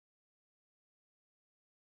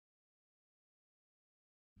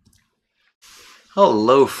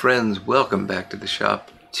Hello friends, welcome back to the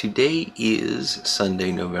shop. Today is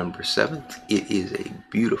Sunday, November 7th. It is a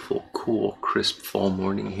beautiful, cool, crisp fall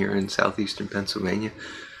morning here in southeastern Pennsylvania.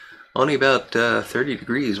 Only about 30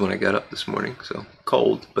 degrees when I got up this morning, so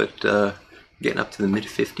cold, but getting up to the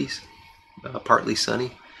mid-50s, partly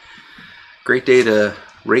sunny. Great day to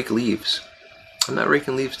rake leaves. I'm not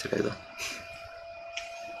raking leaves today though.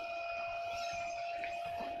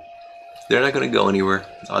 They're not going to go anywhere.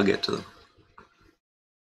 I'll get to them.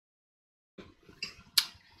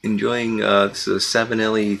 Enjoying this is a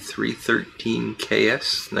 7LE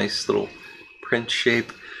 313KS, nice little print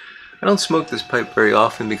shape. I don't smoke this pipe very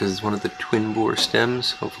often because it's one of the twin bore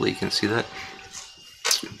stems. Hopefully you can see that.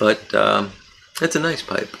 But it's a nice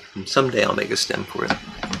pipe. And someday I'll make a stem for it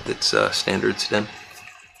that's a standard stem.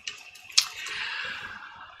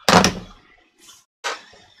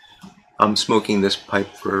 I'm smoking this pipe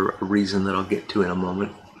for a reason that I'll get to in a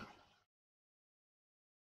moment.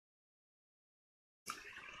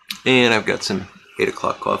 And I've got some 8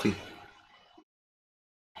 o'clock coffee.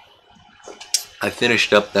 I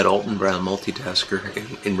finished up that Alton Brown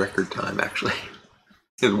multitasker in record time, actually.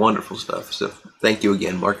 It was wonderful stuff. So thank you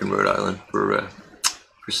again, Mark in Rhode Island, for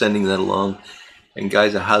sending that along. And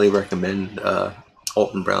guys, I highly recommend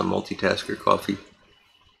Alton Brown multitasker coffee.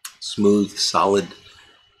 Smooth, solid.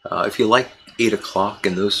 If you like 8 o'clock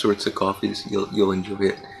and those sorts of coffees, you'll enjoy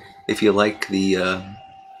it. If you like the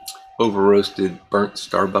over roasted, burnt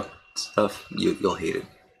Starbucks stuff, you'll hate it.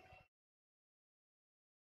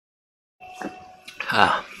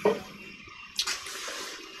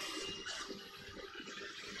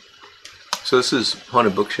 So this is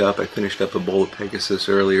Haunted Bookshop. I finished up a bowl of Pegasus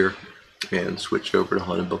earlier and switched over to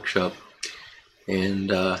Haunted Bookshop. And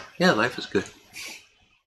yeah, life is good.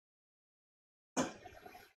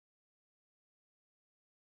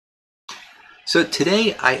 So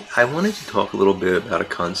today I wanted to talk a little bit about a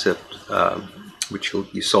concept which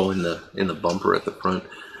you saw in the bumper at the front.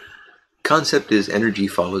 Concept is energy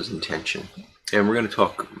follows intention, and we're going to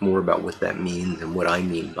talk more about what that means and what I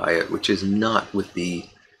mean by it, which is not what the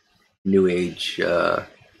New Age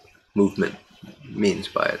movement means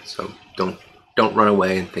by it. So don't run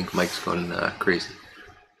away and think Mike's gone crazy.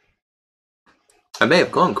 I may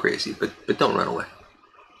have gone crazy, but don't run away.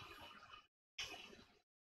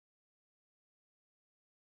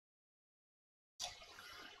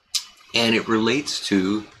 And it relates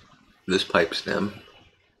to this pipe stem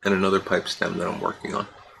and another pipe stem that I'm working on.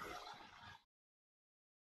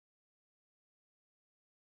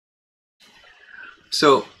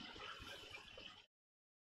 So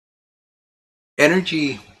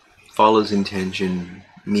energy follows intention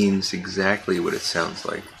means exactly what it sounds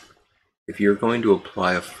like. If you're going to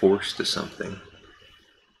apply a force to something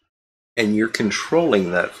and you're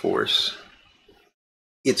controlling that force,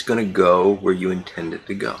 it's going to go where you intend it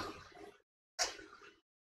to go.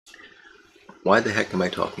 Why the heck am I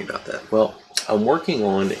talking about that? Well, I'm working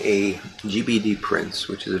on a GBD Prince,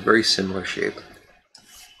 which is a very similar shape.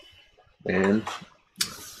 And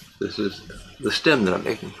this is the stem that I'm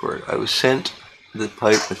making for it. I was sent the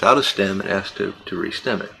pipe without a stem and asked to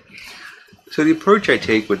re-stem it. So the approach I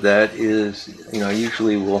take with that is, I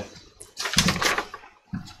usually will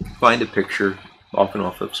find a picture, often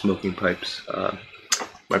off of smoking pipes.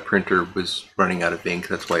 My printer was running out of ink,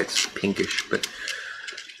 that's why it's pinkish, but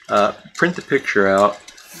print the picture out,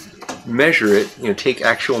 measure it, take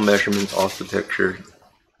actual measurements off the picture,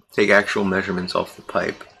 take actual measurements off the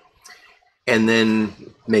pipe, and then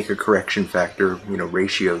make a correction factor,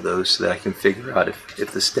 ratio those so that I can figure out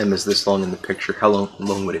if the stem is this long in the picture, how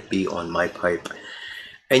long would it be on my pipe.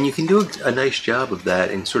 And you can do a nice job of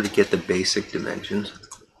that and sort of get the basic dimensions.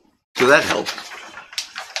 So that helps.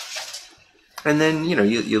 And then,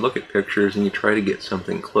 you look at pictures and you try to get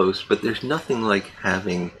something close, but there's nothing like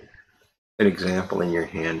having an example in your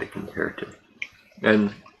hand to compare to.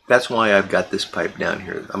 And that's why I've got this pipe down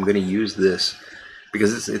here. I'm going to use this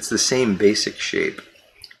because it's the same basic shape,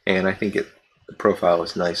 and I think the profile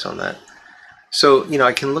is nice on that. So,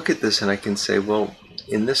 I can look at this and I can say, well,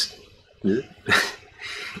 in this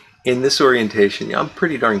in this orientation, I'm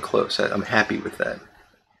pretty darn close. I'm happy with that.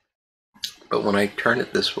 But when I turn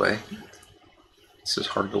it this way, this is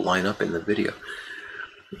hard to line up in the video.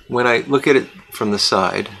 When I look at it from the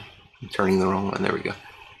side, I'm turning the wrong one, there we go.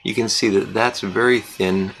 You can see that that's very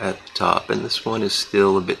thin at the top, and this one is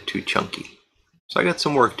still a bit too chunky. So I got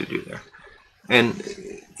some work to do there. And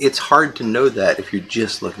it's hard to know that if you're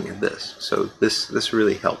just looking at this. So this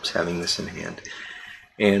really helps having this in hand.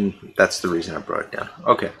 And that's the reason I brought it down.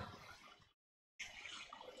 Okay.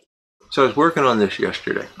 So I was working on this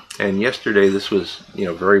yesterday, and yesterday this was,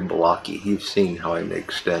 very blocky. You've seen how I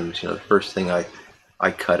make stems. The first thing I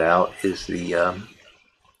I cut out is the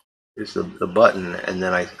button, and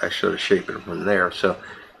then I sort of shape it from there. So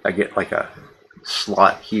I get like a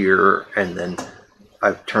slot here, and then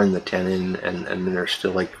I've turned the tenon, and then there's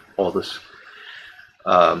still like all this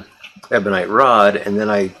ebonite rod, and then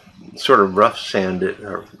I sort of rough sand it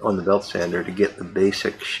on the belt sander to get the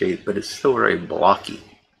basic shape, but it's still very blocky.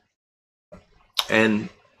 And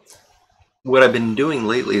what I've been doing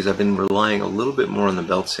lately is I've been relying a little bit more on the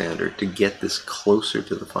belt sander to get this closer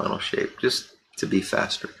to the final shape, just to be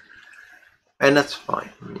faster. And that's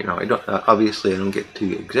fine. You know, I don't obviously I don't get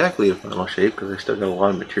to exactly the final shape because I still got a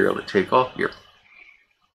lot of material to take off here.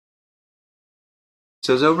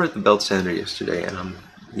 So I was over at the belt sander yesterday, and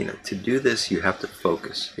to do this, you have to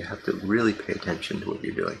focus. You have to really pay attention to what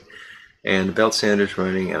you're doing. And the belt sander's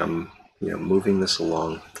running, and I'm, moving this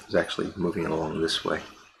along. I was actually moving it along this way.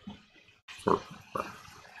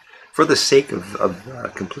 For the sake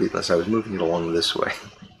of completeness, I was moving it along this way.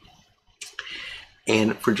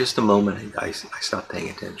 And for just a moment, I stopped paying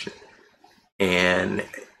attention. And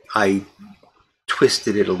I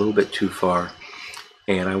twisted it a little bit too far.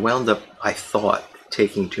 And I wound up, I thought,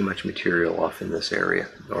 taking too much material off in this area.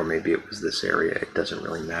 Or maybe it was this area. It doesn't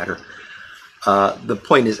really matter. The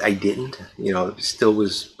point is I didn't. It still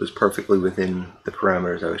was perfectly within the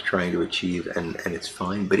parameters I was trying to achieve. And it's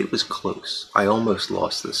fine. But it was close. I almost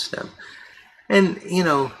lost this stem. And,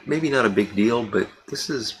 maybe not a big deal. But this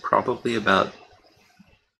is probably about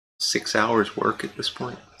 6 hours work at this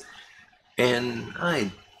point. And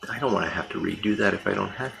I don't want to have to redo that if I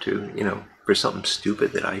don't have to, for something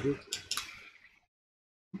stupid that I do.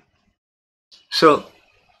 So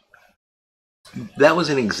that was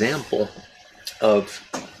an example of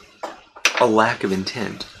a lack of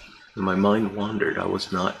intent. My mind wandered. I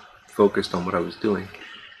was not focused on what I was doing.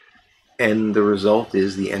 And the result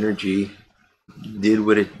is the energy did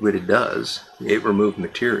what it does. It removed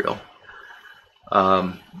material.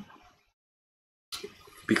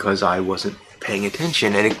 Because I wasn't paying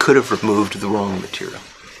attention, and it could have removed the wrong material.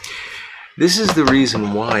 This is the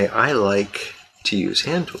reason why I like to use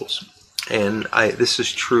hand tools. And this is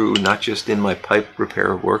true not just in my pipe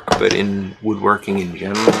repair work, but in woodworking in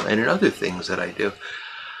general and in other things that I do.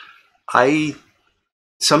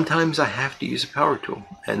 Sometimes I have to use a power tool,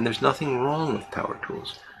 and there's nothing wrong with power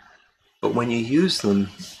tools. But when you use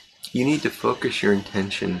them, you need to focus your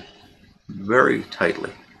intention very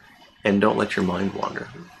tightly and don't let your mind wander.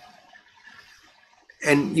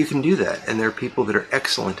 And you can do that, and there are people that are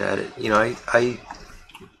excellent at it.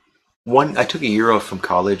 I took a year off from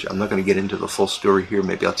college. I'm not going to get into the full story here.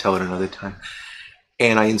 Maybe I'll tell it another time.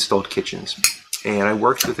 And I installed kitchens. And I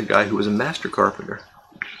worked with a guy who was a master carpenter.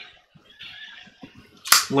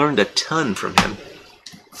 Learned a ton from him.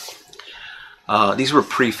 These were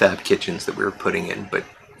prefab kitchens that we were putting in, but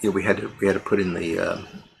we had to put in the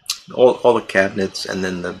all the cabinets and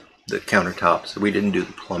then the countertops. We didn't do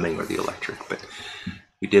the plumbing or the electric, but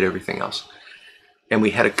we did everything else. And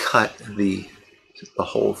we had to cut the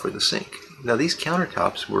hole for the sink. Now these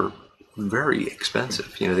countertops were very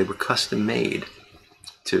expensive. They were custom made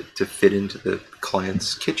to fit into the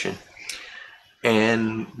client's kitchen.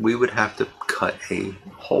 And we would have to cut a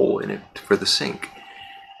hole in it for the sink.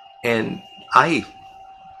 And I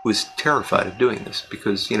was terrified of doing this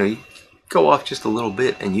because, you go off just a little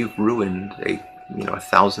bit and you've ruined a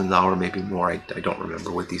 $1,000, maybe more. I don't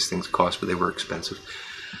remember what these things cost, but they were expensive.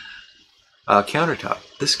 Countertop.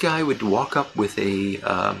 This guy would walk up with a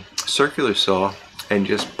circular saw and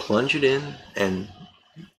just plunge it in and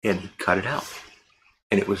cut it out.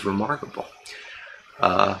 And it was remarkable.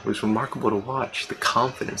 It was remarkable to watch the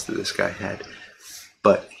confidence that this guy had.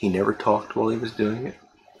 But he never talked while he was doing it.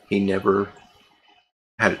 He never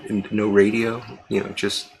had no radio.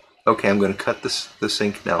 Just, okay, I'm going to cut the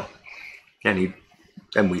sink now. And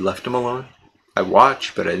we left him alone. I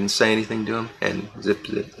watched, but I didn't say anything to him, and zip,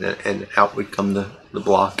 and out would come the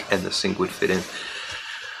block, and the sink would fit in.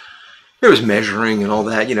 There was measuring and all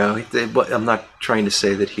that, I'm not trying to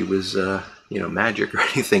say that he was, magic or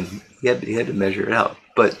anything. He had to measure it out,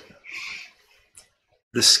 but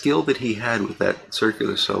the skill that he had with that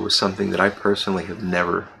circular saw was something that I personally have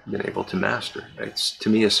never been able to master. To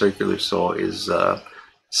me, a circular saw is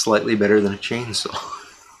slightly better than a chainsaw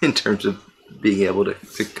in terms of being able to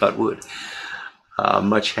cut wood.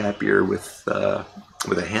 Much happier with a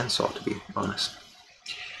handsaw, to be honest.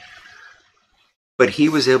 But he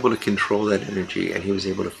was able to control that energy, and he was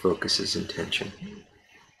able to focus his intention.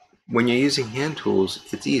 When you're using hand tools,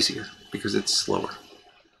 it's easier because it's slower.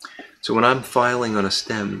 So when I'm filing on a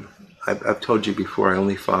stem, I've told you before, I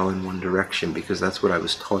only file in one direction because that's what I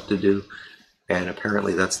was taught to do, And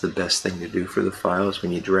apparently that's the best thing to do for the files.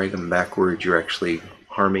 When you drag them backwards, you're actually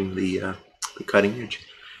harming the cutting edge.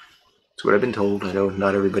 That's what I've been told. I know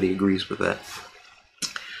not everybody agrees with that.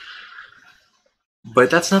 But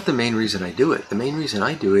that's not the main reason I do it. The main reason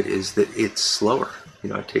I do it is that it's slower. You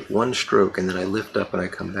know, I take one stroke and then I lift up and I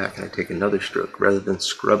come back and I take another stroke rather than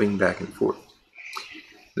scrubbing back and forth.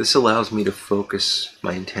 This allows me to focus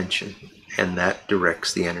my intention, and that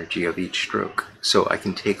directs the energy of each stroke. So I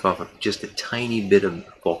can take off just a tiny bit of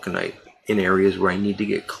vulcanite in areas where I need to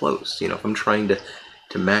get close. You know, if I'm trying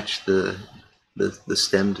to match the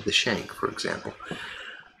stem to the shank, for example.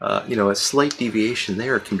 You know, a slight deviation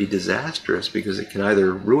there can be disastrous because it can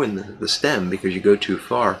either ruin the stem because you go too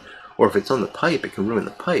far, or if it's on the pipe, it can ruin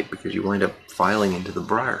the pipe because you wind up filing into the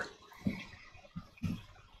briar.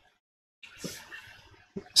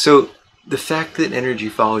 So the fact that energy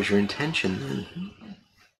follows your intention then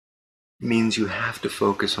means you have to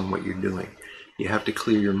focus on what you're doing. You have to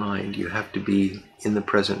clear your mind. You have to be in the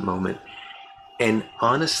present moment. And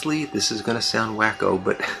honestly, this is going to sound wacko,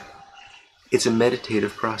 but it's a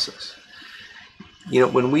meditative process. You know,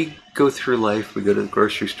 when we go through life, we go to the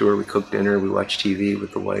grocery store, we cook dinner, we watch TV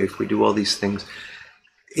with the wife, we do all these things.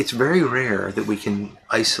 It's very rare that we can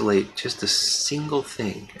isolate just a single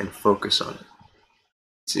thing and focus on it.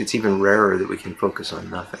 It's even rarer that we can focus on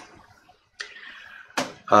nothing.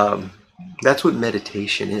 That's what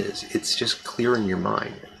meditation is. It's just clearing your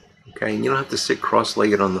mind. Okay, and you don't have to sit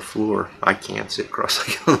cross-legged on the floor. I can't sit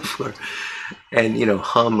cross-legged on the floor and, you know,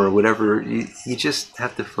 hum or whatever. You just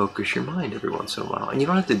have to focus your mind every once in a while. And you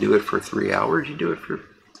don't have to do it for 3 hours. You do it for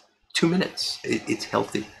 2 minutes. It's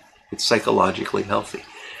healthy. It's psychologically healthy.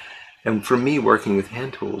 And for me, working with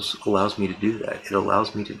hand tools allows me to do that. It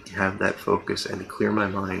allows me to have that focus and to clear my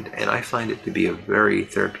mind. And I find it to be a very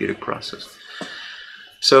therapeutic process.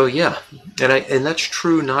 So yeah, and that's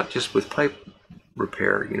true not just with pipe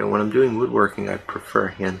repair. You know, when I'm doing woodworking, I prefer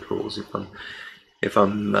hand tools. If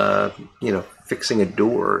I'm you know, fixing a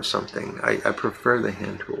door or something, I prefer the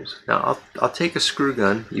hand tools. Now I'll take a screw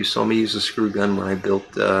gun. You saw me use a screw gun when I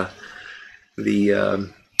built the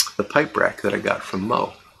pipe rack that I got from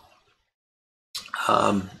Mo.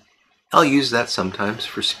 I'll use that sometimes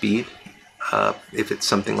for speed. If it's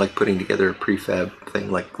something like putting together a prefab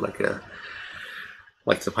thing like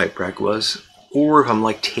the pipe rack was. Or if I'm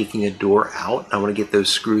like taking a door out, I want to get those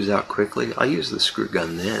screws out quickly, I'll use the screw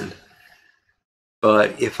gun then.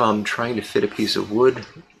 But if I'm trying to fit a piece of wood,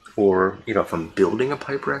 or, you know, if I'm building a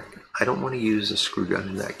pipe rack, I don't want to use a screw gun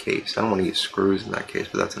in that case. I don't want to use screws in that case,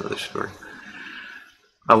 but that's another story.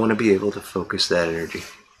 I want to be able to focus that energy.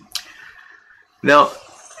 Now,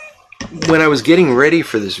 when I was getting ready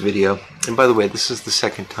for this video, and by the way, this is the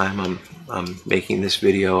second time I'm making this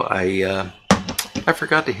video, I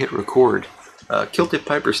forgot to hit record. Kilted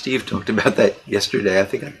Piper Steve talked about that yesterday. I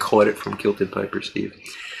think I caught it from Kilted Piper Steve.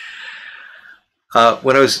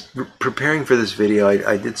 When I was preparing for this video,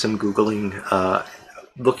 I did some Googling,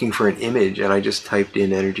 looking for an image, and I just typed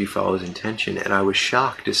in energy follows intention, and I was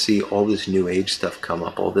shocked to see all this new age stuff come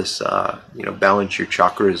up, all this, you know, balance your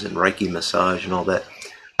chakras and Reiki massage and all that.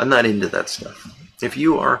 I'm not into that stuff. If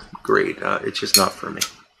you are, great. It's just not for me.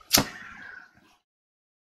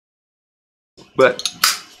 But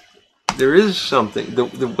there is something,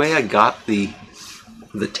 the way I got the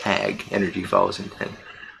tag, energy follows intent,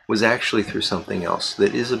 was actually through something else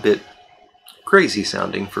that is a bit crazy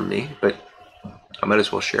sounding for me, but I might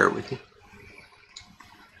as well share it with you.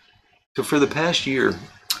 So for the past year,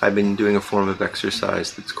 I've been doing a form of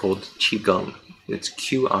exercise that's called Qigong. It's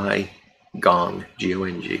Qi Gong,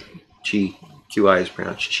 G-O-N-G. Qi is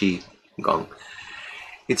pronounced Qi Gong.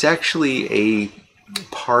 It's actually a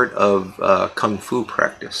part of Kung Fu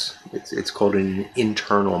practice. It's called an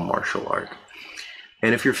internal martial art.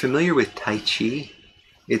 And if you're familiar with Tai Chi,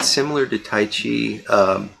 it's similar to Tai Chi,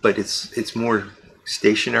 but it's more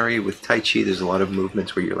stationary. With Tai Chi, there's a lot of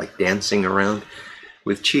movements where you're like dancing around.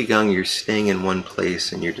 With Qigong, you're staying in one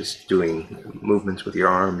place and you're just doing movements with your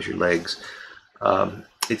arms, your legs.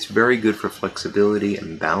 It's very good for flexibility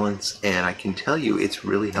and balance, and I can tell you it's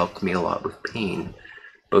really helped me a lot with pain,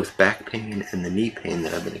 both back pain and the knee pain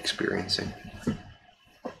that I've been experiencing.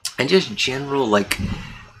 And just general, like,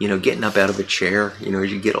 you know, getting up out of a chair. You know,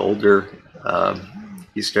 as you get older,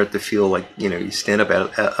 you start to feel like, you know, you stand up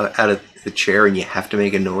out of the chair and you have to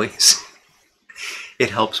make a noise.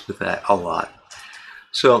 It helps with that a lot.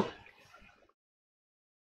 So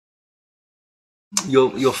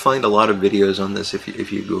you'll find a lot of videos on this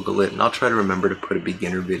if you Google it, and I'll try to remember to put a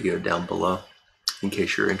beginner video down below in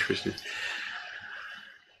case you're interested.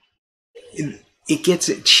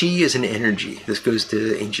 Qi is an energy. This goes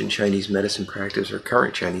to ancient Chinese medicine practice or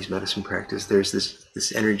current Chinese medicine practice. There's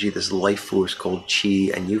this energy, this life force called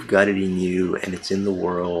qi, and you've got it in you, and it's in the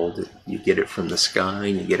world. You get it from the sky,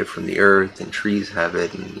 and you get it from the earth, and trees have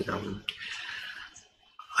it, and you know.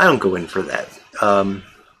 I don't go in for that.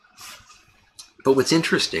 But what's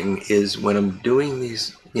interesting is when I'm doing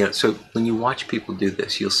these, you know, so when you watch people do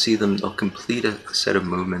this, you'll see them, they'll complete a set of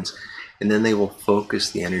movements, and then they will focus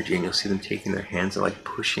the energy, and you'll see them taking their hands and like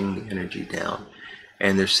pushing the energy down.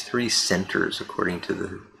 And there's 3 centers according to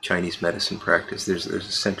the Chinese medicine practice. There's a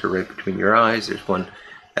center right between your eyes, there's one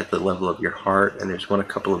at the level of your heart, and there's one a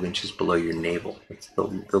couple of inches below your navel. It's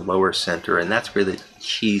the lower center, and that's where the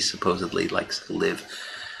qi supposedly likes to live.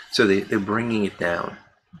 So they're bringing it down.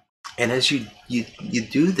 And as you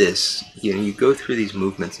do this, you know, you go through these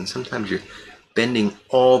movements, and sometimes you're bending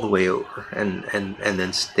all the way over and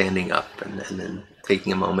then standing up and then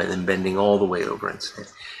taking a moment and then bending all the way over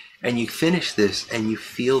and you finish this and you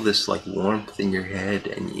feel this like warmth in your head,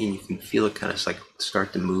 and you can feel it kind of like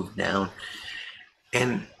start to move down.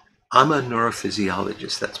 And I'm a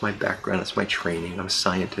neurophysiologist. That's my background. That's my training. I'm a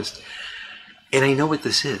scientist. And I know what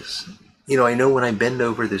this is. You know, I know when I bend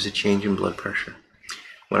over, there's a change in blood pressure.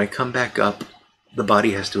 When I come back up, the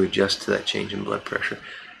body has to adjust to that change in blood pressure.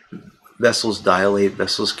 Vessels dilate,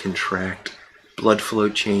 vessels contract, blood flow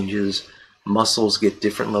changes, muscles get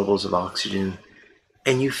different levels of oxygen.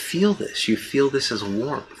 And you feel this as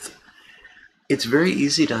warmth. It's very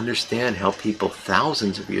easy to understand how people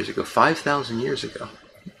thousands of years ago, 5,000 years ago,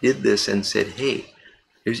 did this and said, hey,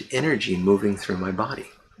 there's energy moving through my body.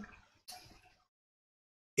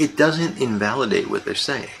 It doesn't invalidate what they're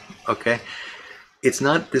saying, okay? It's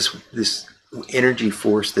not this energy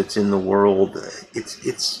force that's in the world.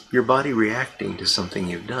 It's your body reacting to something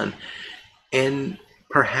you've done. And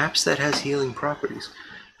perhaps that has healing properties.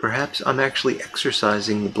 Perhaps I'm actually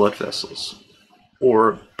exercising the blood vessels,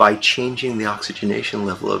 or by changing the oxygenation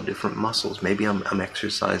level of different muscles, maybe I'm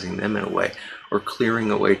exercising them in a way, or clearing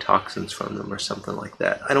away toxins from them or something like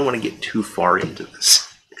that. I don't want to get too far into this.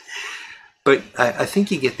 But I think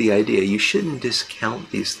you get the idea. You shouldn't discount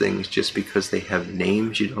these things just because they have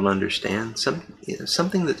names you don't understand.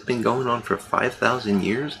 Something that's been going on for 5,000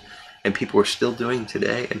 years and people are still doing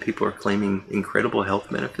today, and people are claiming incredible health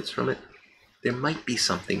benefits from it. There might be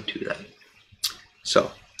something to that.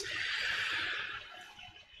 So,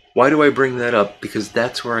 why do I bring that up? Because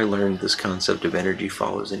that's where I learned this concept of energy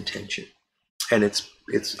follows intention. And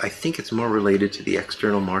I think it's more related to the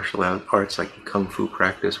external martial arts like the Kung Fu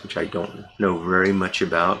practice, which I don't know very much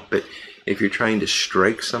about. But if you're trying to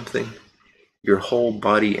strike something, your whole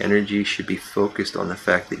body energy should be focused on the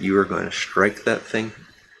fact that you are going to strike that thing.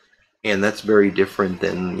 And that's very different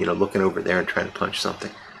than, you know, looking over there and trying to punch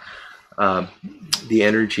something. The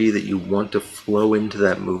energy that you want to flow into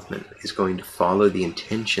that movement is going to follow the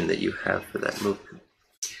intention that you have for that movement.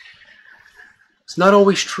 It's not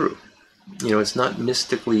always true. You know, it's not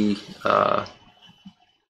mystically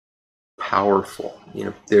powerful. You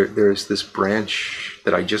know, there's this branch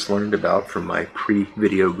that I just learned about from my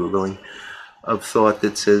pre-video Googling of thought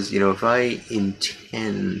that says, you know, if I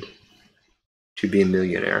intend to be a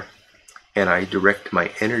millionaire and I direct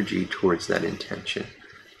my energy towards that intention,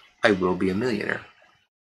 I will be a millionaire.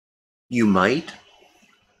 You might,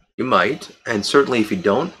 and certainly if you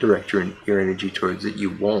don't direct your energy towards it,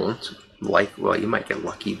 you won't. Well, you might get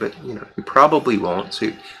lucky, but you know, you probably won't.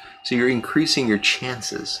 So you're increasing your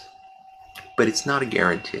chances, but it's not a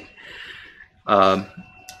guarantee.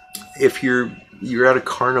 If you're at a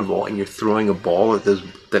carnival and you're throwing a ball at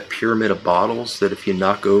that pyramid of bottles that if you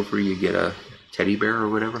knock over, you get a teddy bear or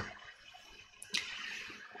whatever.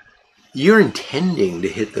 You're intending to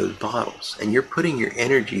hit those bottles, and you're putting your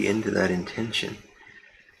energy into that intention.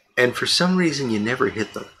 And for some reason, you never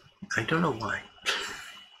hit them. I don't know why.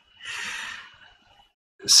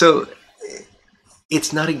 So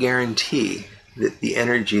it's not a guarantee that the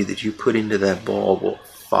energy that you put into that ball will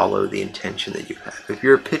follow the intention that you have. If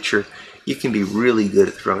you're a pitcher, you can be really good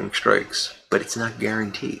at throwing strikes, but it's not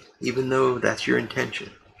guaranteed, even though that's your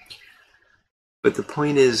intention. But the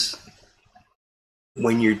point is,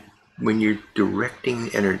 when you're directing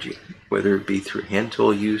the energy, whether it be through hand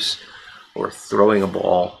tool use or throwing a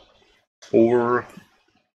ball or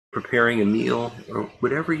preparing a meal or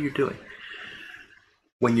whatever you're doing,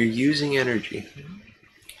 when you're using energy,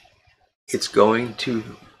 it's going to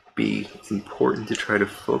be important to try to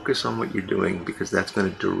focus on what you're doing, because that's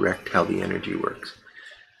going to direct how the energy works.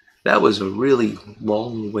 That was a really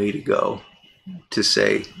long way to go to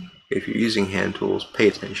say, if you're using hand tools, pay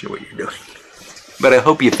attention to what you're doing. But I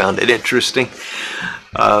hope you found it interesting.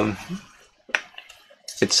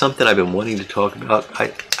 It's something I've been wanting to talk about.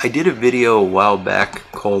 I did a video a while back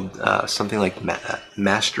called something like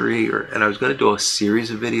Mastery, and I was going to do a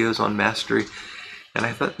series of videos on mastery. And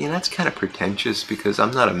I thought, that's kind of pretentious because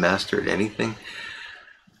I'm not a master at anything.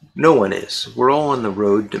 No one is. We're all on the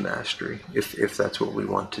road to mastery, if that's what we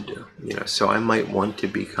want to do. So I might want to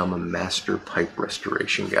become a master pipe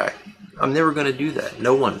restoration guy. I'm never going to do that.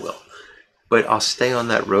 No one will. But I'll stay on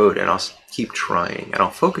that road and I'll keep trying and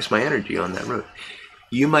I'll focus my energy on that road.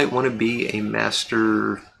 You might want to be a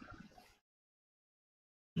master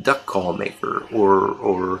duck call maker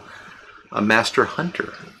or a master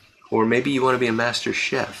hunter, or maybe you want to be a master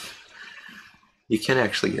chef. You can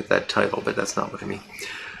actually get that title, but that's not what I mean.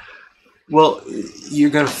 Well, you're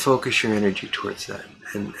going to focus your energy towards that,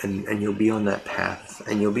 and you'll be on that path,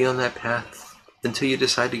 and you'll be on that path until you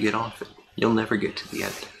decide to get off it. You'll never get to the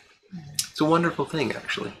end. It's a wonderful thing,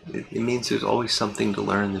 actually. It means there's always something to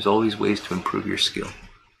learn. There's always ways to improve your skill.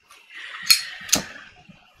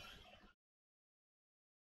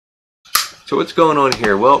 So what's going on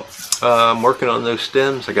here? Well, I'm working on those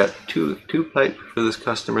stems. I got two pipes for this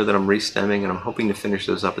customer that I'm re-stemming, and I'm hoping to finish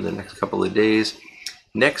those up in the next couple of days.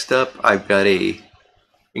 Next up, I've got a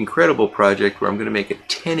incredible project where I'm going to make a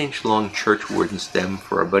 10-inch long church warden stem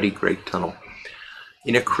for our buddy Greg Tunnel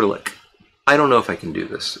in acrylic. I don't know if I can do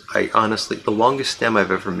this. I honestly, the longest stem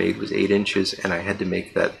I've ever made was 8 inches, and I had to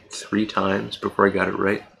make that 3 times before I got it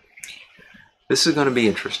right. This is going to be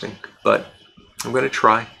interesting, but I'm going to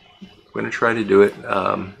try. I'm going to try to do it.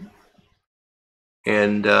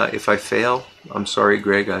 If I fail, I'm sorry,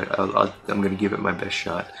 Greg. I'm going to give it my best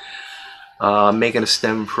shot. I'm making a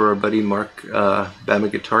stem for our buddy Mark,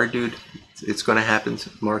 Bama Guitar Dude. It's going to happen,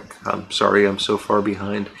 Mark. I'm sorry I'm so far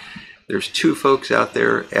behind. There's 2 folks out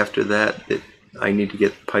there after that I need to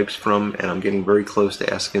get pipes from, and I'm getting very close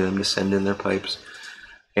to asking them to send in their pipes.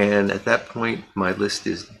 And at that point, my list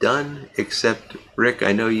is done, except, Rick,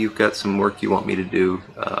 I know you've got some work you want me to do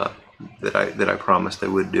that I promised I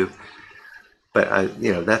would do. But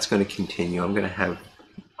that's going to continue. I'm going to have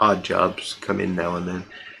odd jobs come in now and then.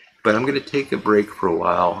 But I'm going to take a break for a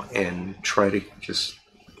while and try to just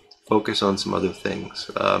focus on some other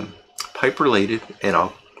things. Pipe related, and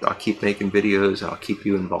I'll keep making videos, I'll keep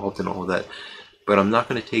you involved in all of that. But I'm not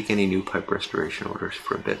going to take any new pipe restoration orders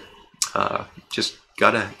for a bit. Just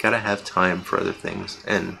gotta have time for other things,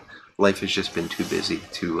 and life has just been too busy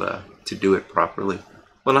to do it properly.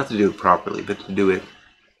 Well, not to do it properly, but to do it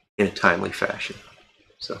in a timely fashion.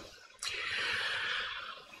 So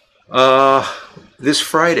this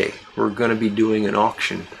Friday we're going to be doing an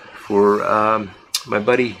auction for my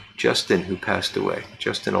buddy Justin, who passed away,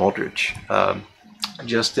 Justin Aldrich.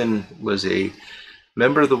 Justin was a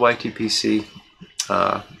member of the YTPC.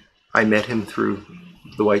 I met him through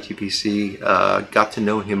the YTPC, got to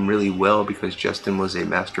know him really well because Justin was a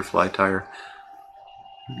master fly tyer.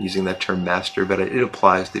 I'm using that term master, but it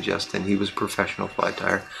applies to Justin. He was a professional fly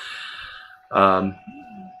tyer.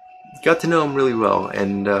 Got to know him really well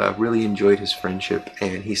and really enjoyed his friendship,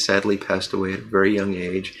 and he sadly passed away at a very young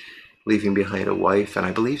age, leaving behind a wife and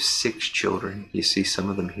I believe 6 children. You see some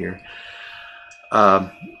of them here.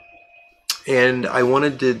 And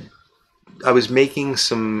I was making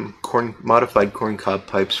some modified corncob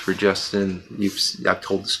pipes for Justin. I've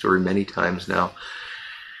told the story many times now.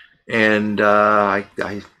 And I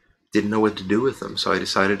didn't know what to do with them, so I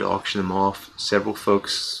decided to auction them off. Several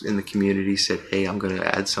folks in the community said, hey, I'm going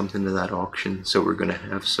to add something to that auction. So we're going to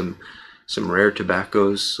have some rare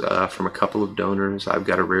tobaccos from a couple of donors. I've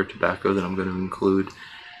got a rare tobacco that I'm going to include.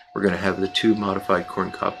 We're going to have the 2 modified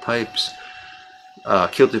corncob pipes.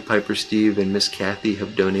 Kilted Piper Steve and Miss Kathy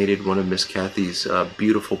have donated one of Miss Kathy's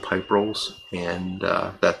beautiful pipe rolls, and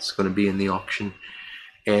that's going to be in the auction.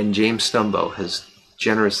 And James Stumbo has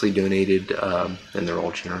generously donated, and they're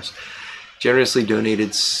all generously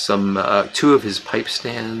donated some 2 of his pipe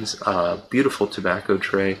stands, a beautiful tobacco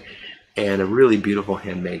tray, and a really beautiful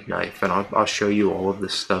handmade knife. And I'll show you all of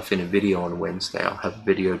this stuff in a video on Wednesday. I'll have a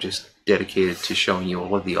video just dedicated to showing you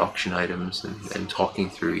all of the auction items and talking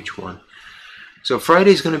through each one. So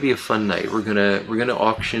Friday's going to be a fun night. We're gonna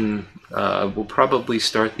auction. We'll probably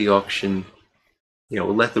start the auction.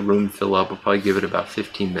 We'll let the room fill up. We'll probably give it about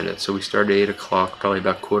 15 minutes. So we start at 8 o'clock, probably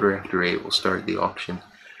about 8:15. We'll start the auction,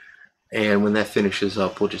 and when that finishes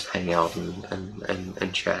up, we'll just hang out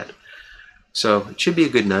and chat. So it should be a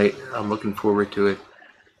good night. I'm looking forward to it.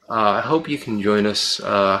 I hope you can join us.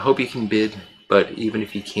 I hope you can bid, but even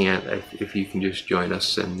if you can't, if you can just join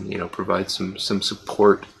us and provide some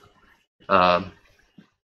support.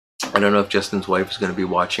 I don't know if Justin's wife is going to be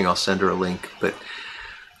watching. I'll send her a link, but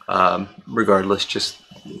regardless, just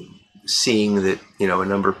seeing that, you know, a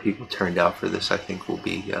number of people turned out for this, I think will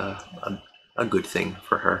be a good thing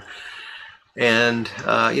for her. And,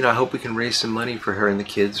 you know, I hope we can raise some money for her and the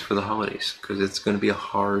kids for the holidays, because it's going to be a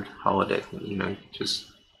hard holiday. You know,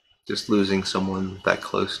 just losing someone that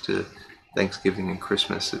close to Thanksgiving and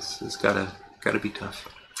Christmas, it's gotta be tough.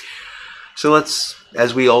 So let's,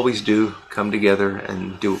 as we always do, come together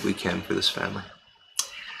and do what we can for this family.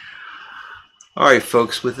 All right,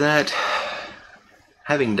 folks, with that,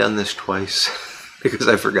 having done this twice, because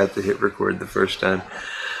I forgot to hit record the first time,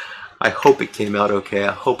 I hope it came out okay.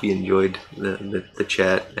 I hope you enjoyed the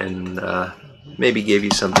chat and maybe gave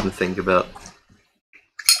you something to think about.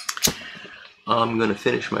 I'm going to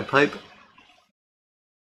finish my pipe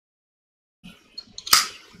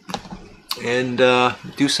and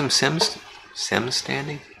do some stem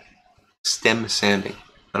sanding? Stem sanding.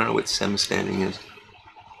 I don't know what stem sanding is.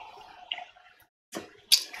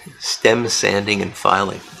 Stem sanding and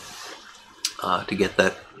filing to get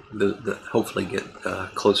that, hopefully get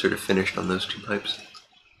closer to finished on those two pipes.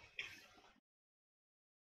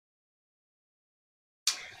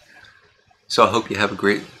 So I hope you have a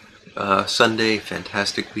great Sunday,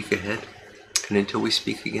 fantastic week ahead. And until we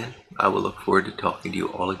speak again, I will look forward to talking to you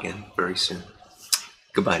all again very soon.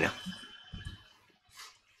 Goodbye now.